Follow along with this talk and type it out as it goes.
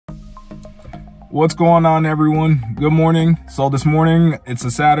What's going on, everyone? Good morning. So this morning, it's a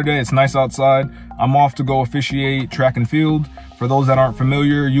Saturday, it's nice outside. I'm off to go officiate track and field. For those that aren't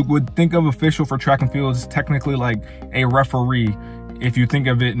familiar, you would think of official for track and field as technically like a referee if you think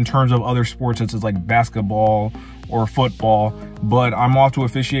of it in terms of other sports such as like basketball or football. But I'm off to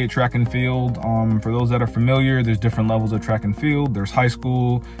officiate track and field. For those that are familiar, there's different levels of track and field. There's high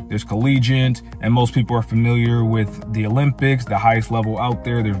school, there's collegiate, and most people are familiar with the Olympics, the highest level out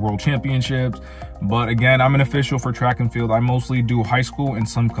there. There's world championships. But again, I'm an official for track and field. I mostly do high school and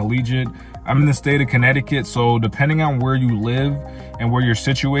some collegiate. I'm in the state of Connecticut, so depending on where you live and where you're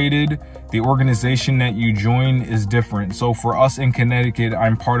situated, the organization that you join is different. So for us in Connecticut,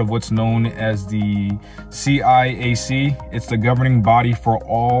 I'm part of what's known as the CIAC. It's the governing body for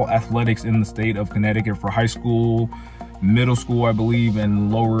all athletics in the state of Connecticut for high school, middle school, I believe,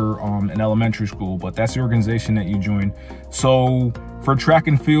 and lower and elementary school. But that's the organization that you join. So for track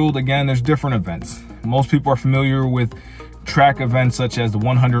and field, again, there's different events. Most people are familiar with track events such as the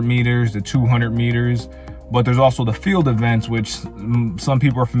 100 meters, the 200 meters, but there's also the field events, which some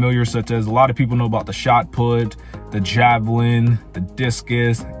people are familiar, such as a lot of people know about the shot put, the javelin, the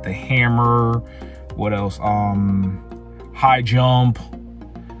discus, the hammer, what else? High jump,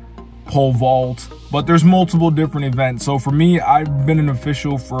 pole vault, but there's multiple different events. So for me, I've been an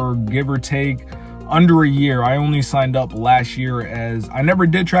official for give or take under a year. I only signed up last year, as I never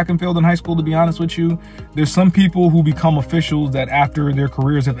did track and field in high school, to be honest with you. There's some people who become officials that after their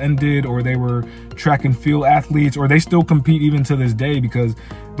careers have ended, or they were track and field athletes, or they still compete even to this day, because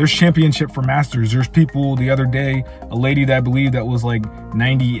there's championship for masters. There's people, the other day, a lady that I believe that was like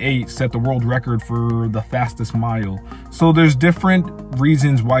 98 set the world record for the fastest mile. So there's different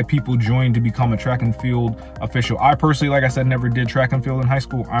reasons why people join to become a track and field official. I personally, like I said, never did track and field in high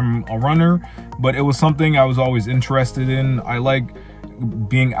school. I'm a runner, but it was something I was always interested in. I like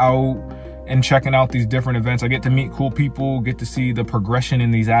being out and checking out these different events. I get to meet cool people, get to see the progression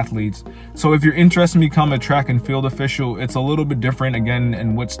in these athletes. So if you're interested in becoming a track and field official, it's a little bit different, again,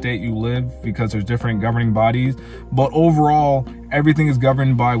 in what state you live, because there's different governing bodies. But overall, everything is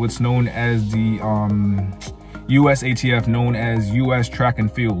governed by what's known as the USATF, known as US Track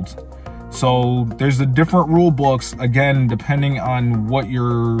and Field. So there's the different rule books, again, depending on what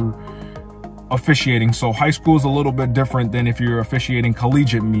you're officiating. So high school is a little bit different than if you're officiating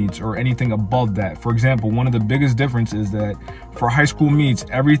collegiate meets or anything above that. For example, one of the biggest differences is that for high school meets,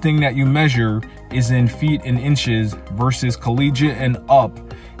 everything that you measure is in feet and inches, versus collegiate and up,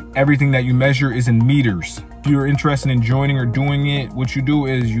 everything that you measure is in meters. If you're interested in joining or doing it, what you do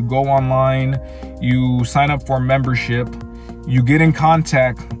is you go online, you sign up for a membership, you get in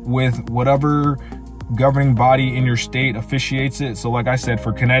contact with whatever governing body in your state officiates it. So like I said,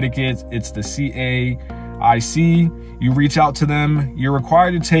 for Connecticut, it's the CAIC. You reach out to them. You're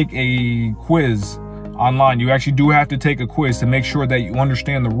required to take a quiz online. You actually do have to take a quiz to make sure that you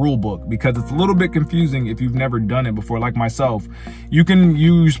understand the rule book, because it's a little bit confusing if you've never done it before, like myself.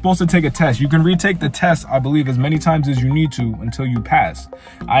 You're supposed to take a test. You can retake the test, I believe, as many times as you need to until you pass.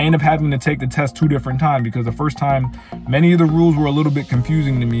 I end up having to take the test 2 different times, because the first time, many of the rules were a little bit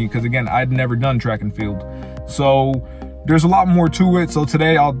confusing to me, because again, I'd never done track and field. So there's a lot more to it. So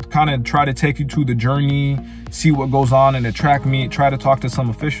today I'll kind of try to take you to the journey, see what goes on in a track meet, try to talk to some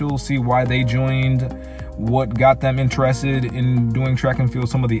officials, see why they joined, what got them interested in doing track and field,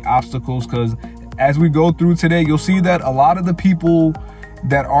 some of the obstacles, because as we go through today, you'll see that a lot of the people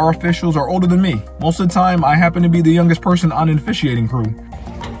that are officials are older than me. Most of the time, I happen to be the youngest person on an officiating crew.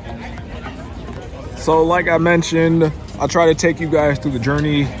 So like I mentioned, I'll try to take you guys through the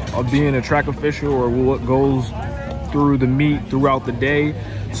journey of being a track official, or what goes through the meet throughout the day.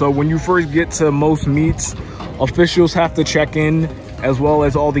 So when you first get to most meets, officials have to check in, as well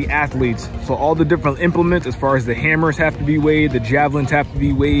as all the athletes. So all the different implements, as far as the hammers have to be weighed, the javelins have to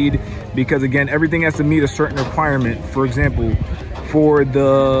be weighed, because again, everything has to meet a certain requirement. For example, for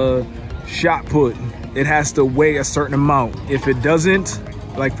the shot put, it has to weigh a certain amount. If it doesn't,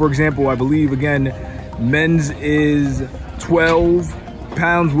 like for example, I believe again, men's is 12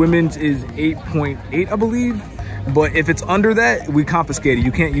 pounds, women's is 8.8, I believe. But if it's under that, we confiscate it.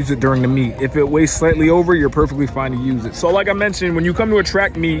 You can't use it during the meet. If it weighs slightly over, you're perfectly fine to use it. So like I mentioned, when you come to a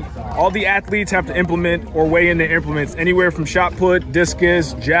track meet, all the athletes have to implement or weigh in their implements, anywhere from shot put,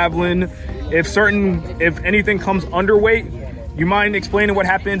 discus, javelin. If anything comes underweight, you mind explaining what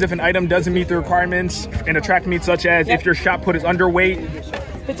happens if an item doesn't meet the requirements in a track meet, such as if your shot put is underweight?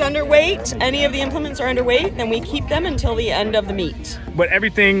 If it's underweight, any of the implements are underweight, then we keep them until the end of the meet.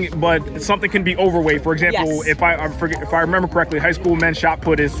 But something can be overweight. For example, yes. if I remember correctly, high school men's shot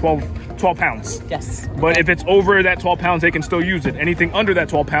put is 12 12 pounds. Yes. But if it's over that 12 pounds, they can still use it. Anything under that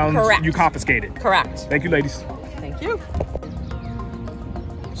 12 pounds, Correct. you confiscate it. Correct. Thank you, ladies. Thank you.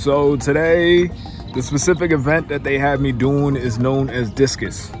 So today, the specific event that they have me doing is known as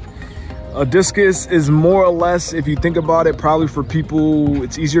Discus. A discus is more or less, if you think about it, probably for people,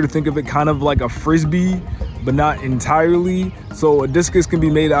 it's easier to think of it kind of like a frisbee, but not entirely. So a discus can be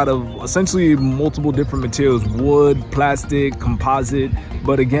made out of essentially multiple different materials: wood, plastic, composite.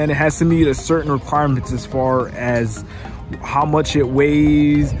 But again, it has to meet a certain requirements as far as how much it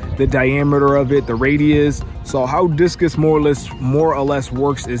weighs, the diameter of it, the radius. So how discus more or less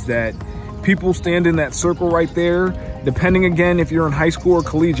works is that people stand in that circle right there. Depending again, if you're in high school or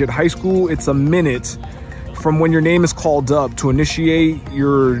collegiate. High school, it's a minute from when your name is called up to initiate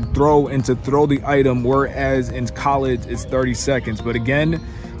your throw and to throw the item, whereas in college it's 30 seconds. But again,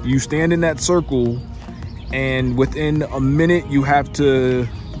 you stand in that circle and within a minute you have to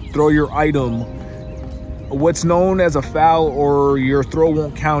throw your item. What's known as a foul or your throw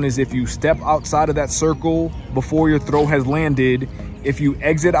won't count is if you step outside of that circle before your throw has landed, if you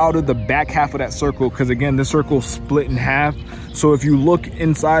exit out of the back half of that circle, because again, the circle's split in half. So if you look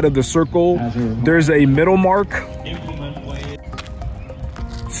inside of the circle, there's a middle mark.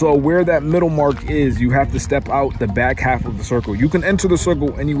 So where that middle mark is, you have to step out the back half of the circle. You can enter the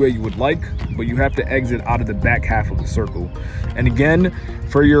circle any way you would like, but you have to exit out of the back half of the circle. And again,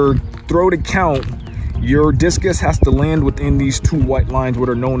 for your throw to count, your discus has to land within these two white lines, what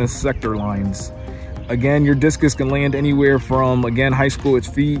are known as sector lines. Again, your discus can land anywhere from, again, high school, it's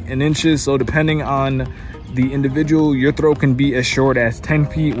feet and inches. So depending on the individual, your throw can be as short as 10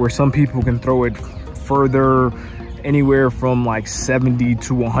 feet, where some people can throw it further, anywhere from like 70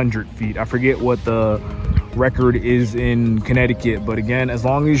 to 100 feet. I forget what the record is in Connecticut, but again, as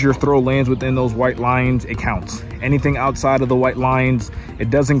long as your throw lands within those white lines, it counts. Anything outside of the white lines,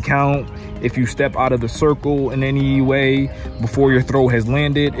 it doesn't count. If you step out of the circle in any way before your throw has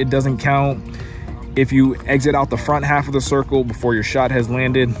landed, it doesn't count. If you exit out the front half of the circle before your shot has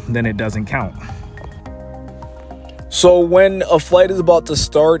landed, then it doesn't count. So when a flight is about to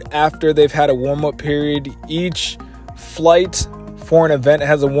start, after they've had a warm-up period, each flight for an event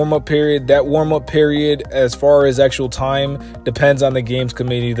has a warm-up period. That warm-up period, as far as actual time, depends on the games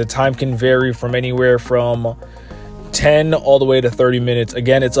committee. The time can vary from anywhere from 10 all the way to 30 minutes.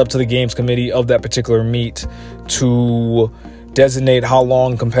 Again, it's up to the games committee of that particular meet to designate how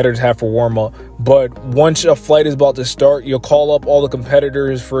long competitors have for warm-up. But once a flight is about to start, you'll call up all the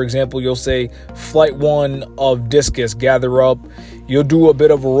competitors. For example, you'll say flight 1 of discus, gather up. You'll do a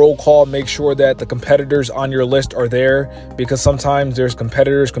bit of a roll call, make sure that the competitors on your list are there, because sometimes there's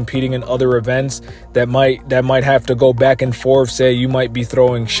competitors competing in other events that might have to go back and forth. Say you might be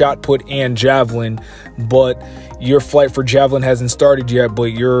throwing shot put and javelin, but your flight for javelin hasn't started yet,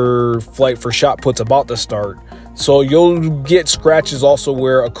 but your flight for shot put's about to start. So you'll get scratches also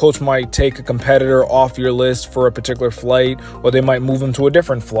where a coach might take a competitor off your list for a particular flight, or they might move them to a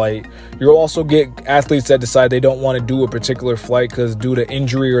different flight. You'll also get athletes that decide they don't want to do a particular flight because due to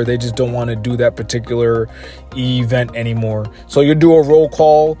injury, or they just don't want to do that particular event anymore. So you'll do a roll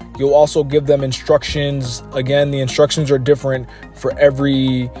call. You'll also give them instructions. Again, the instructions are different for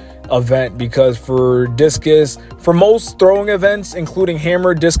every event, because for discus, for most throwing events, including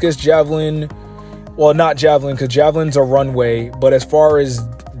hammer, discus, javelin, well, not javelin because javelin's a runway, but as far as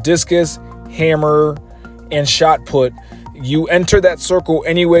discus, hammer, and shot put, you enter that circle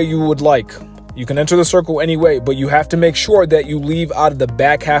any way you would like. You can enter the circle any way, but you have to make sure that you leave out of the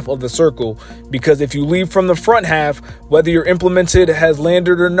back half of the circle, because if you leave from the front half, whether your implemented has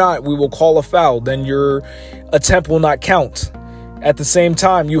landed or not, we will call a foul. Then your attempt will not count. At the same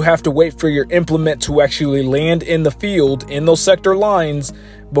time, you have to wait for your implement to actually land in the field, in those sector lines,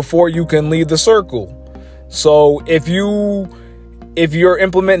 before you can leave the circle. So if your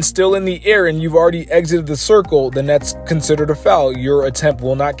implement is still in the air and you've already exited the circle, then that's considered a foul. Your attempt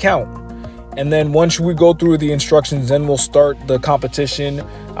will not count. And then once we go through the instructions, then we'll start the competition.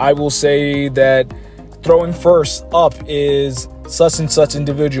 I will say that throwing first up is such and such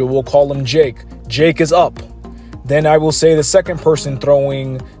individual. We'll call him Jake. Jake is up. Then I will say the second person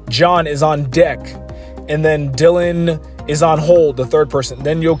throwing, John, is on deck. And then Dylan is on hold, the third person.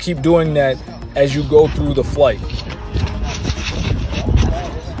 Then you'll keep doing that as you go through the flight.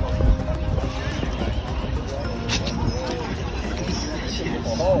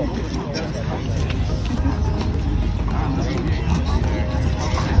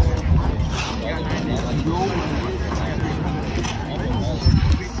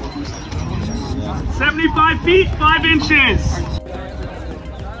 "75 feet, 5 inches.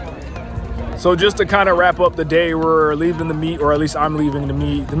 So just to kind of wrap up the day, we're leaving the meet, or at least I'm leaving the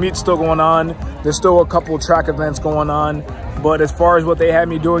meet. The meet's still going on. There's still a couple of track events going on. But as far as what they had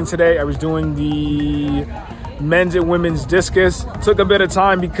me doing today, I was doing the men's and women's discus. Took a bit of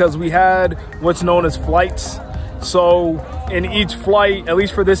time because we had what's known as flights. So in each flight, at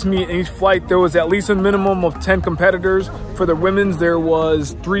least for this meet, in each flight, there was at least a minimum of 10 competitors. For the women's, there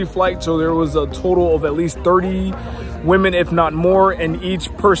was 3 flights, so there was a total of at least 30 women, if not more, and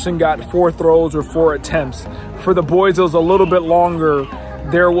each person got 4 throws or 4 attempts. For the boys, it was a little bit longer.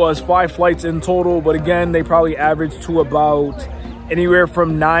 There was 5 flights in total, but again, they probably averaged to about anywhere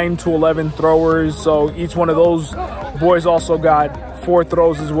from 9 to 11 throwers. So each one of those boys also got 4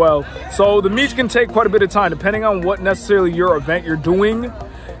 throws as well. So the meets can take quite a bit of time, depending on what necessarily your event you're doing.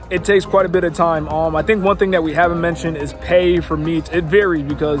 It takes quite a bit of time. I think one thing that we haven't mentioned is pay for meets. It varies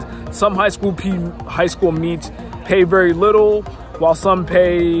because some high school meets pay very little, while some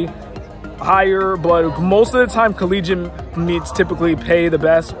pay higher, but most of the time collegiate meets typically pay the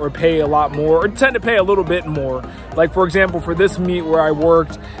best, or pay a lot more, or tend to pay a little bit more. Like for example, for this meet where I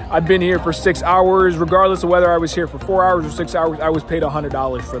worked, I've been here for 6 hours. Regardless of whether I was here for 4 hours or 6 hours, I was paid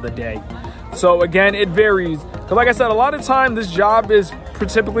 $100 for the day. So again, it varies. Because like I said, a lot of time this job is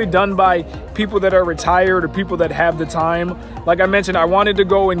typically done by people that are retired or people that have the time. Like I mentioned, I wanted to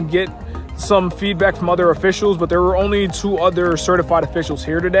go and get some feedback from other officials, but there were only 2 other certified officials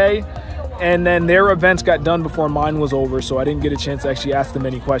here today. And then their events got done before mine was over, so I didn't get a chance to actually ask them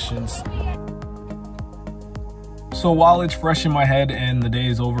any questions. So while it's fresh in my head and the day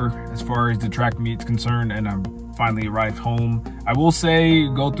is over as far as the track meet's concerned, and I'm finally arrived home, I will say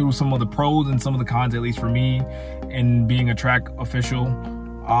go through some of the pros and some of the cons, at least for me, in being a track official.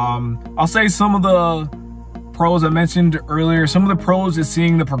 I'll say some of the pros I mentioned earlier. Some of the pros is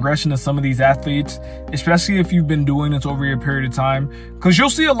seeing the progression of some of these athletes, especially if you've been doing this over a period of time, because you'll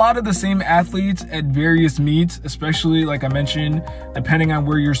see a lot of the same athletes at various meets, especially like I mentioned, depending on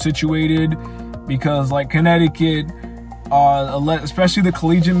where you're situated. Because like Connecticut, especially the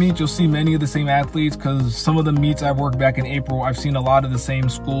collegiate meet, you'll see many of the same athletes, because some of the meets I've worked back in April, I've seen a lot of the same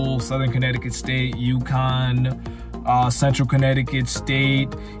schools: Southern Connecticut State, UConn, Central Connecticut State,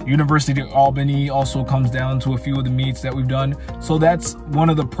 University of Albany also comes down to a few of the meets that we've done. So that's one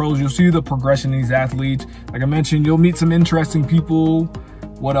of the pros. You'll see the progression of these athletes. Like I mentioned, you'll meet some interesting people.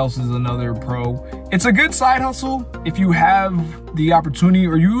 What else is another pro? It's a good side hustle if you have the opportunity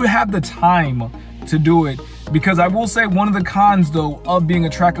or you have the time to do it. Because I will say one of the cons though of being a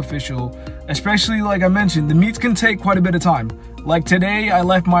track official, especially like I mentioned, the meets can take quite a bit of time. Like today, I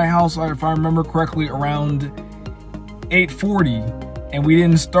left my house, if I remember correctly, around 8:40, and we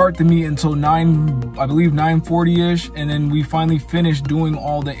didn't start the meet until 9:40ish, and then we finally finished doing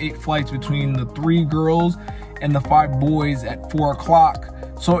all the 8 flights between the 3 girls and the 5 boys at 4 o'clock.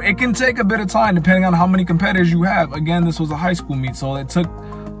 So it can take a bit of time depending on how many competitors you have. Again, this was a high school meet, so it took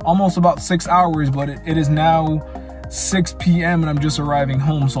almost about 6 hours, but it is now 6 p.m. and I'm just arriving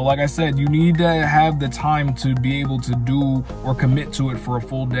home. So like I said, you need to have the time to be able to do or commit to it for a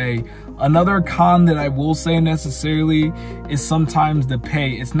full day. Another con that I will say necessarily is sometimes the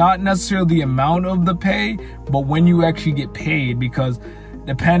pay. It's not necessarily the amount of the pay, but when you actually get paid, because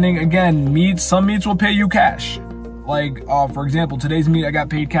depending, again, some meets will pay you cash. Like for example, today's meet I got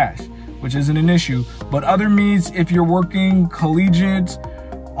paid cash, which isn't an issue. But other meets, if you're working collegiate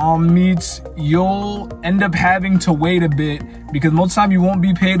meets, you'll end up having to wait a bit, because most of the time you won't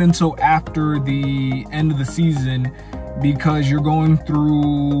be paid until after the end of the season, because you're going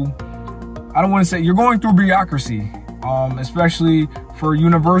through, I don't want to say, you're going through bureaucracy. Especially for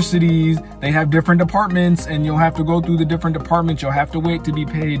universities, they have different departments, and you'll have to go through the different departments. You'll have to wait to be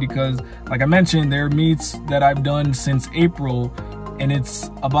paid, because like I mentioned, there are meets that I've done since April, and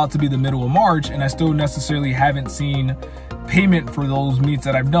it's about to be the middle of March, and I still necessarily haven't seen payment for those meets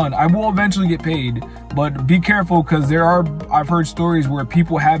that I've done. I will eventually get paid, but be careful, because I've heard stories where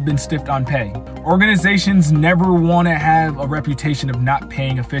people have been stiffed on pay. Organizations never want to have a reputation of not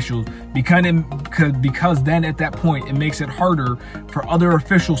paying officials, because then at that point it makes it harder for other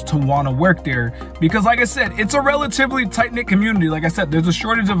officials to want to work there. Because like I said, it's a relatively tight-knit community. Like I said, there's a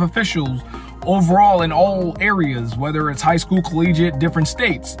shortage of officials overall in all areas, whether it's high school, collegiate, different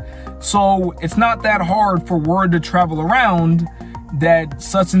states. So it's not that hard for word to travel around that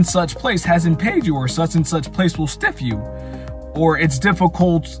such and such place hasn't paid you, or such and such place will stiff you, or it's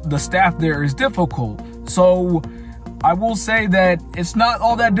difficult, the staff there is difficult. So I will say that it's not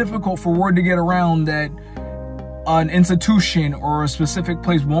all that difficult for word to get around that an institution or a specific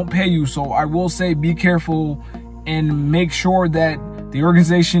place won't pay you. So I will say be careful and make sure that the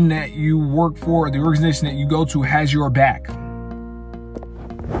organization that you work for, or the organization that you go to, has your back.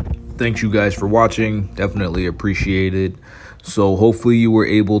 thanks you guys for watching. Definitely appreciate it. So hopefully you were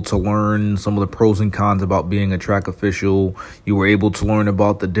able to learn some of the pros and cons about being a track official. You were able to learn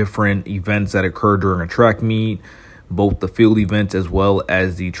about the different events that occur during a track meet, both the field events as well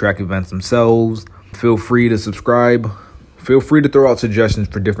as the track events themselves. Feel free to subscribe. Feel free to throw out suggestions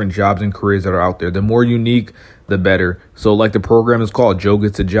for different jobs and careers that are out there. The more unique, the better. So like the program is called, Joe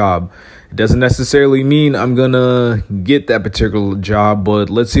Gets a Job. It doesn't necessarily mean I'm gonna get that particular job, but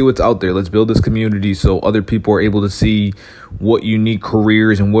let's see what's out there. Let's build this community so other people are able to see what unique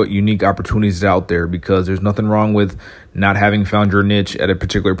careers and what unique opportunities are out there, because there's nothing wrong with not having found your niche at a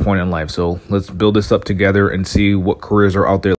particular point in life. So let's build this up together and see what careers are out there.